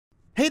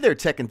Hey there,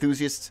 tech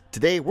enthusiasts!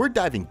 Today we're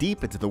diving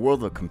deep into the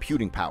world of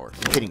computing power,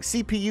 pitting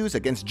CPUs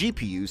against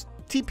GPUs,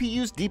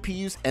 TPUs,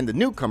 DPUs, and the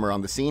newcomer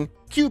on the scene,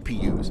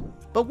 QPUs.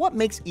 But what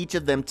makes each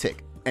of them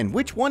tick? And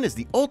which one is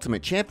the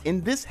ultimate champ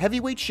in this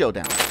heavyweight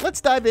showdown?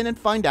 Let's dive in and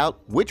find out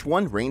which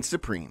one reigns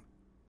supreme.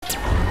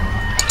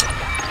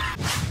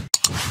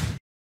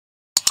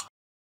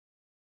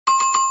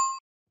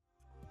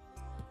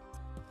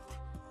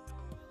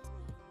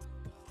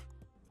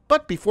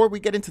 But before we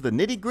get into the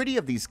nitty-gritty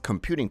of these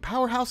computing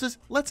powerhouses,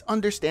 let's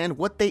understand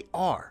what they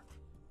are.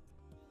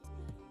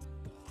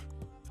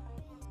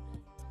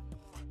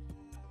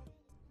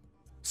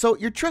 So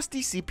your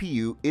trusty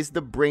CPU is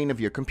the brain of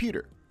your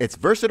computer. It's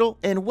versatile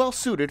and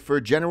well-suited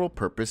for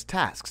general-purpose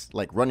tasks,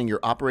 like running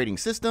your operating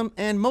system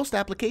and most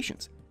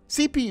applications.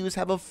 CPUs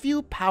have a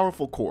few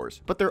powerful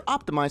cores, but they're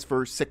optimized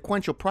for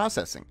sequential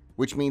processing,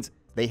 which means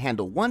they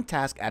handle one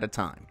task at a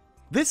time.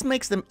 This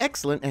makes them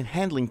excellent at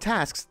handling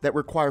tasks that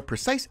require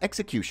precise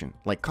execution,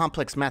 like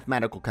complex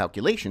mathematical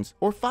calculations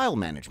or file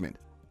management.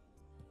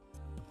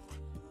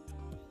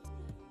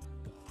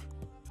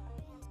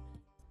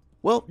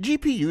 Well,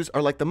 GPUs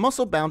are like the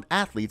muscle-bound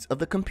athletes of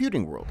the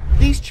computing world.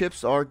 These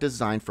chips are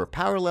designed for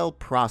parallel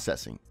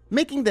processing,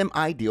 making them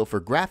ideal for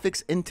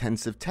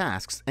graphics-intensive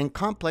tasks and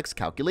complex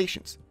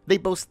calculations. They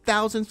boast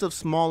thousands of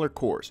smaller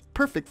cores,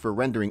 perfect for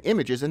rendering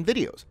images and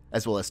videos,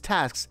 as well as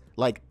tasks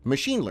like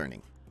machine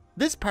learning.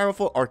 This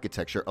powerful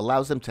architecture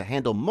allows them to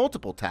handle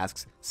multiple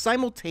tasks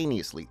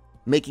simultaneously,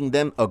 making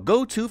them a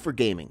go-to for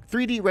gaming,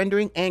 3D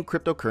rendering, and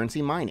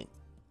cryptocurrency mining.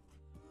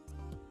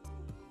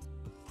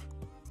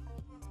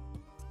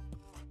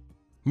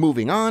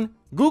 Moving on,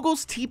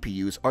 Google's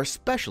TPUs are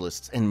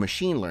specialists in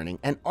machine learning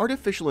and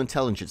artificial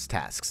intelligence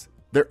tasks.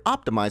 They're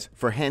optimized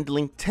for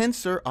handling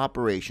tensor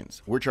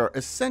operations, which are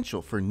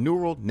essential for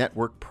neural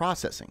network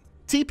processing.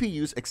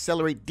 TPUs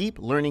accelerate deep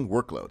learning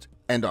workloads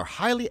and are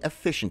highly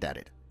efficient at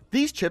it.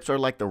 These chips are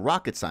like the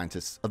rocket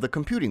scientists of the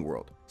computing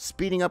world,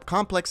 speeding up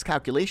complex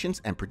calculations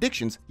and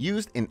predictions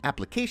used in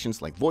applications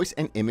like voice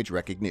and image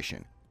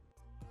recognition.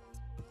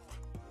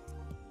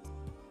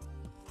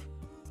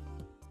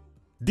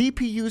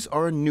 DPUs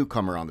are a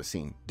newcomer on the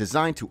scene,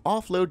 designed to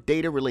offload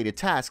data-related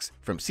tasks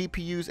from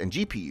CPUs and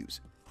GPUs.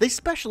 They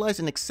specialize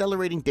in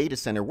accelerating data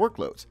center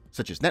workloads,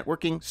 such as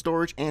networking,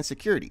 storage, and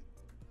security.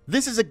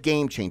 This is a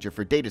game changer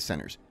for data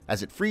centers,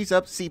 as it frees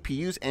up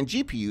CPUs and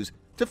GPUs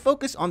to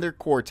focus on their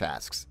core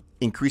tasks,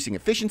 increasing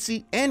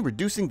efficiency and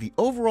reducing the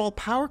overall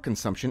power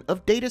consumption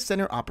of data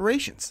center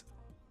operations.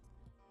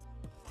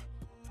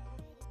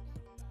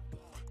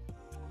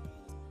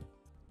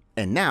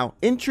 And now,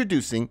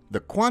 introducing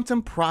the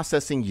Quantum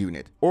Processing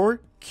Unit,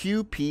 or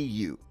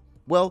QPU.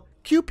 Well,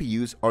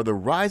 QPUs are the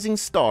rising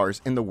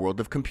stars in the world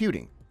of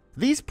computing.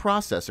 These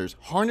processors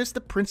harness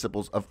the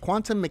principles of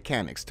quantum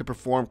mechanics to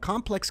perform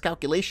complex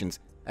calculations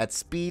at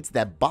speeds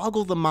that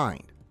boggle the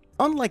mind.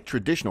 Unlike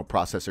traditional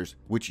processors,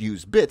 which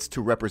use bits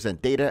to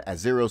represent data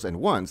as zeros and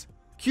ones,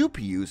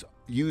 QPUs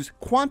use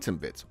quantum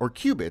bits, or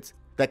qubits,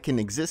 that can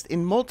exist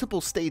in multiple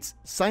states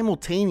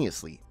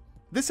simultaneously.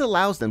 This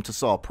allows them to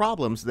solve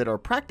problems that are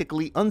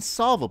practically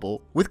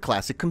unsolvable with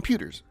classic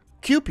computers.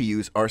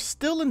 QPUs are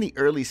still in the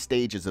early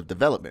stages of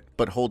development,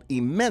 but hold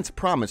immense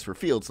promise for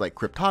fields like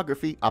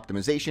cryptography,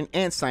 optimization,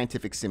 and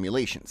scientific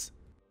simulations.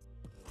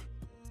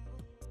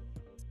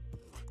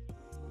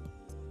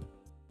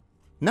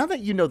 Now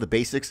that you know the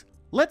basics,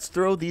 let's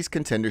throw these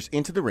contenders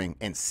into the ring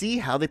and see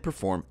how they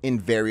perform in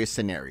various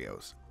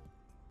scenarios.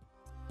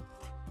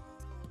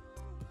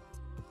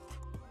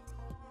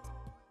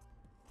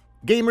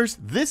 Gamers,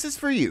 this is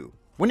for you.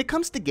 When it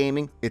comes to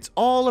gaming, it's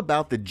all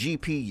about the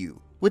GPU.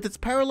 With its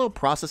parallel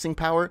processing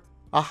power,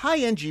 a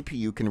high-end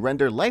GPU can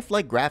render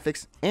lifelike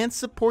graphics and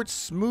support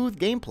smooth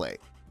gameplay.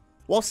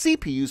 While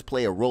CPUs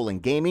play a role in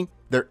gaming,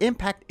 their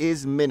impact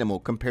is minimal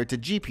compared to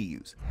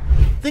GPUs.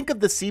 Think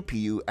of the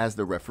CPU as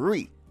the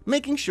referee,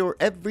 making sure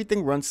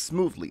everything runs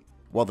smoothly,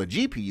 while the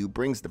GPU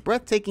brings the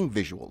breathtaking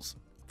visuals.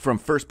 From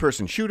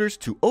first-person shooters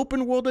to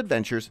open-world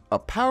adventures, a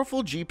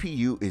powerful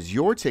GPU is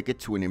your ticket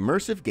to an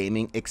immersive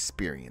gaming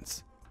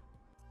experience.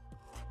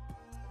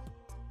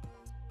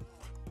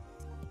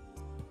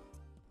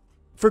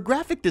 For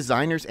graphic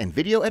designers and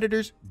video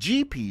editors,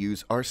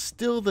 GPUs are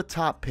still the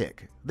top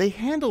pick. They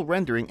handle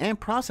rendering and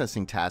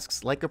processing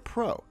tasks like a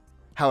pro.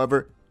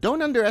 However,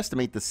 don't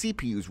underestimate the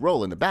CPU's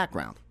role in the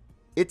background.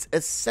 It's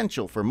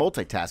essential for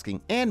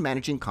multitasking and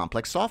managing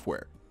complex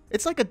software.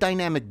 It's like a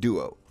dynamic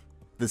duo.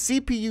 The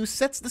CPU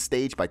sets the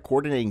stage by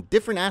coordinating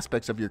different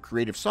aspects of your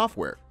creative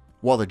software,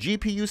 while the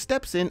GPU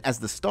steps in as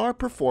the star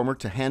performer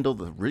to handle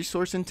the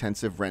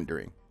resource-intensive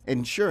rendering,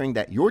 ensuring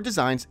that your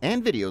designs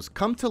and videos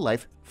come to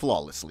life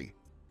flawlessly.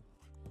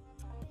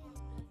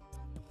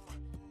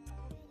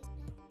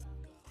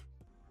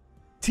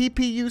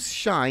 TPUs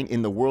shine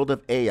in the world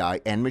of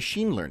AI and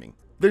machine learning.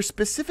 Their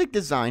specific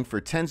design for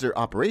tensor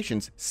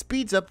operations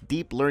speeds up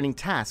deep learning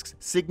tasks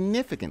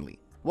significantly.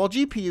 While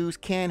GPUs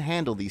can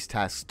handle these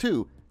tasks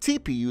too,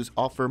 TPUs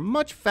offer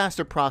much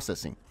faster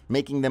processing,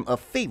 making them a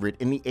favorite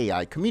in the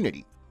AI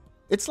community.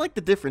 It's like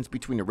the difference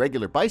between a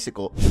regular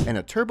bicycle and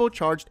a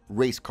turbocharged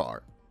race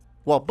car.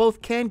 While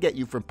both can get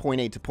you from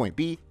point A to point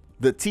B,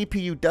 the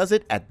TPU does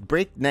it at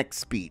breakneck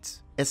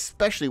speeds,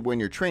 especially when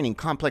you're training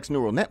complex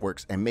neural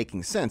networks and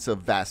making sense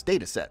of vast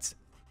datasets.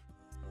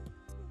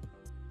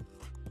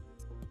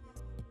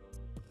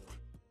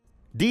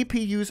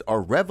 DPUs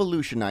are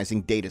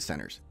revolutionizing data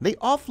centers. They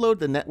offload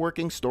the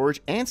networking,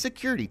 storage, and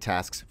security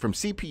tasks from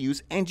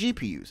CPUs and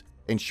GPUs,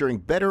 ensuring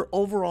better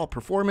overall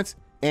performance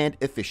and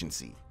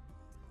efficiency.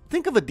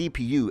 Think of a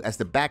DPU as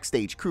the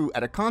backstage crew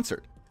at a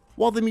concert.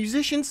 While the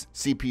musicians,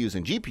 CPUs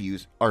and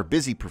GPUs, are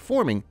busy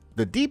performing,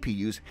 the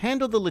DPUs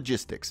handle the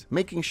logistics,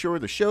 making sure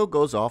the show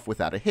goes off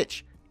without a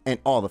hitch, and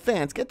all the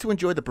fans get to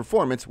enjoy the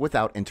performance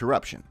without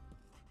interruption.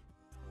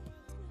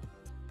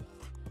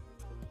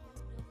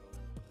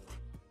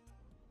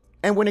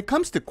 And when it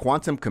comes to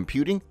quantum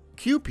computing,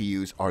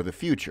 QPUs are the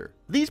future.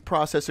 These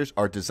processors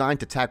are designed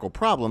to tackle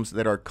problems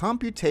that are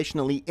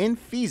computationally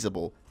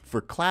infeasible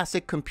for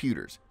classic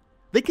computers.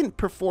 They can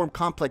perform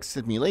complex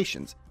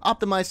simulations,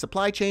 optimize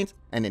supply chains,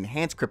 and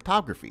enhance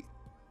cryptography.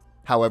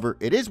 However,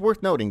 it is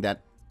worth noting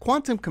that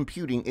quantum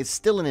computing is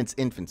still in its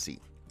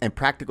infancy, and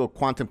practical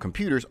quantum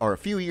computers are a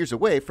few years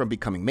away from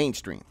becoming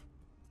mainstream.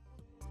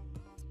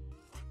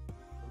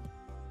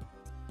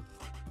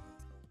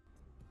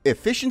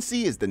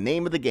 Efficiency is the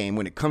name of the game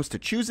when it comes to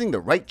choosing the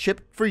right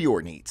chip for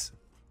your needs.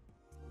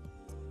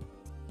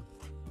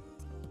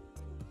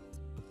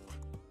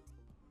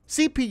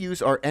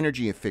 CPUs are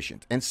energy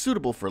efficient and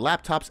suitable for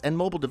laptops and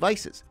mobile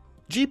devices.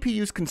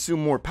 GPUs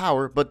consume more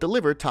power but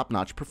deliver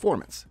top-notch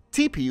performance.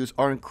 TPUs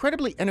are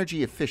incredibly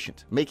energy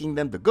efficient, making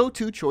them the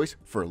go-to choice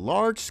for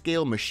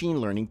large-scale machine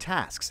learning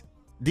tasks.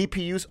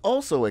 DPUs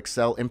also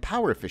excel in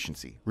power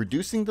efficiency,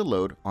 reducing the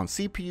load on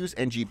CPUs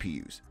and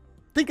GPUs.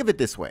 Think of it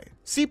this way: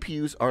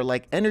 CPUs are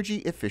like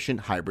energy-efficient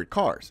hybrid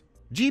cars.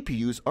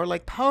 GPUs are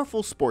like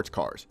powerful sports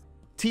cars.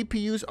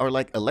 TPUs are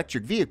like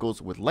electric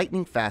vehicles with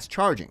lightning-fast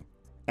charging.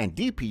 And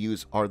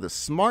DPUs are the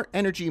smart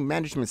energy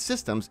management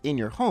systems in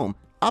your home,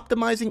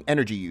 optimizing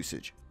energy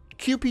usage.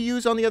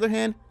 QPUs, on the other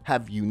hand,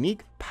 have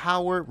unique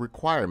power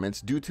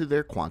requirements due to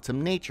their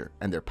quantum nature,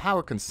 and their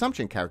power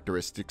consumption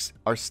characteristics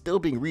are still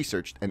being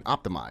researched and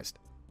optimized.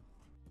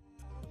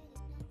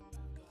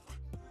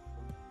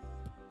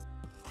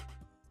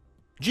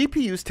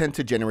 GPUs tend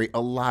to generate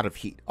a lot of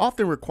heat,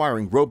 often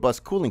requiring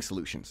robust cooling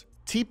solutions.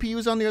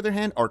 TPUs, on the other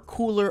hand, are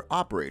cooler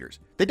operators.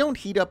 They don't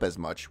heat up as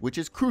much, which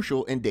is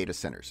crucial in data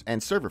centers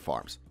and server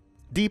farms.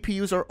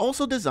 DPUs are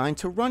also designed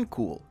to run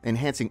cool,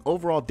 enhancing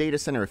overall data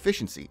center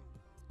efficiency.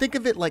 Think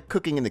of it like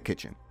cooking in the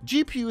kitchen.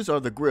 GPUs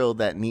are the grill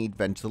that need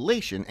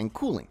ventilation and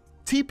cooling.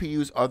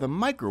 TPUs are the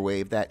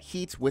microwave that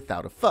heats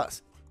without a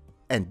fuss.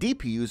 And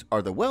DPUs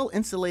are the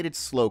well-insulated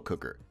slow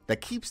cooker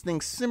that keeps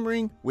things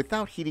simmering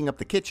without heating up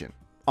the kitchen.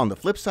 On the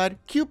flip side,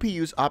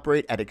 QPUs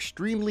operate at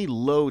extremely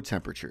low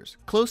temperatures,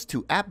 close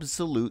to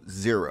absolute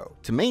zero,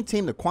 to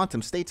maintain the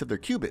quantum states of their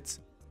qubits.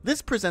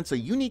 This presents a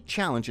unique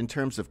challenge in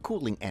terms of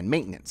cooling and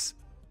maintenance.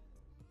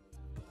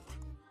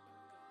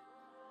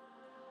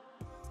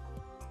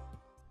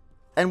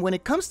 And when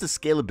it comes to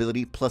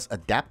scalability plus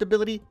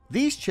adaptability,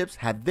 these chips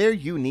have their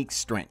unique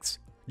strengths.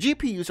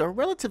 GPUs are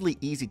relatively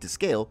easy to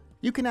scale.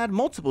 You can add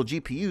multiple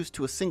GPUs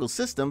to a single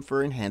system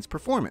for enhanced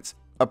performance,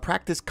 a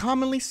practice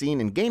commonly seen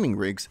in gaming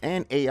rigs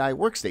and AI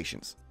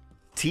workstations.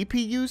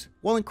 TPUs,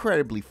 while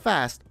incredibly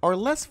fast, are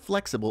less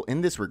flexible in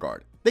this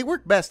regard. They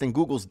work best in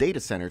Google's data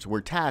centers where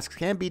tasks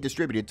can be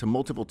distributed to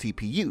multiple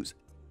TPUs.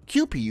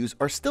 QPUs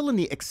are still in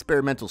the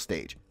experimental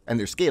stage, and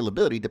their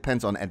scalability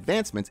depends on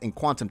advancements in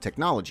quantum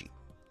technology.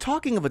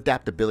 Talking of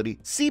adaptability,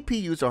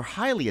 CPUs are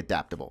highly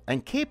adaptable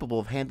and capable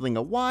of handling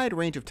a wide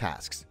range of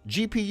tasks.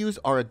 GPUs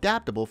are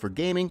adaptable for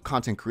gaming,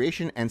 content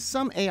creation, and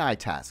some AI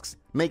tasks,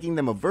 making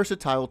them a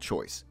versatile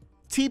choice.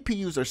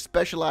 TPUs are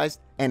specialized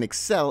and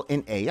excel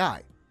in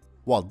AI,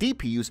 while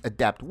DPUs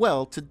adapt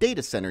well to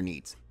data center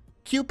needs.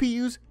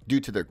 QPUs, due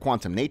to their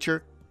quantum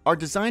nature, are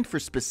designed for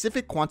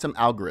specific quantum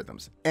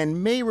algorithms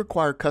and may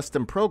require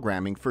custom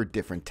programming for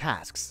different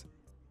tasks.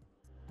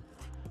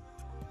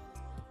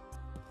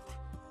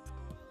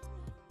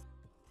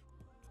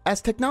 As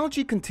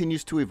technology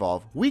continues to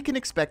evolve, we can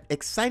expect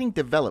exciting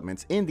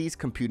developments in these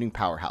computing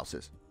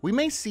powerhouses. We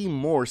may see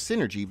more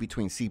synergy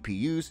between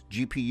CPUs,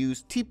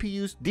 GPUs,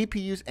 TPUs,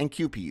 DPUs, and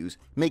QPUs,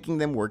 making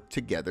them work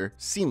together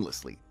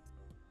seamlessly.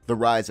 The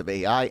rise of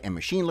AI and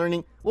machine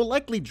learning will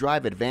likely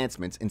drive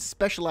advancements in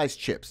specialized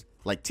chips,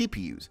 like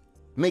TPUs,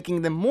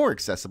 making them more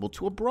accessible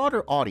to a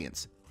broader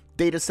audience.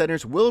 Data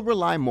centers will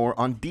rely more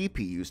on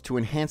DPUs to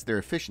enhance their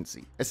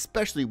efficiency,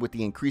 especially with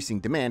the increasing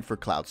demand for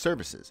cloud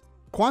services.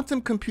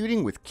 Quantum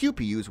computing with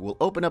QPUs will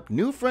open up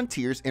new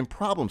frontiers in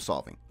problem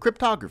solving,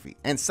 cryptography,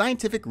 and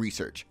scientific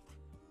research.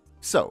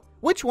 So,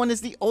 which one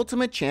is the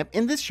ultimate champ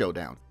in this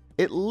showdown?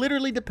 It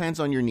literally depends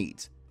on your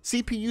needs.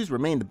 CPUs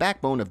remain the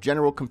backbone of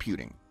general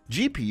computing.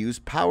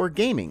 GPUs power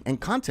gaming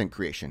and content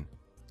creation.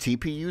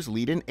 TPUs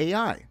lead in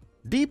AI.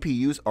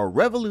 DPUs are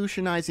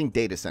revolutionizing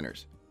data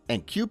centers.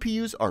 And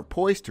QPUs are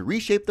poised to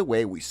reshape the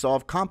way we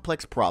solve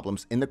complex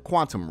problems in the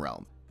quantum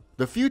realm.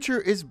 The future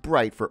is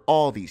bright for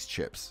all these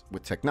chips,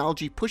 with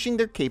technology pushing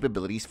their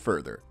capabilities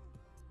further.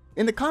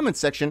 In the comments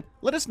section,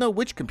 let us know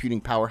which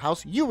computing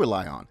powerhouse you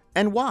rely on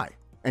and why.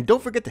 And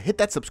don't forget to hit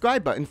that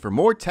subscribe button for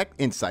more tech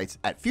insights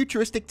at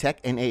Futuristic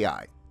Tech and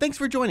AI. Thanks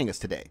for joining us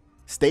today.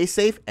 Stay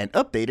safe and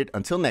updated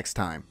until next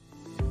time.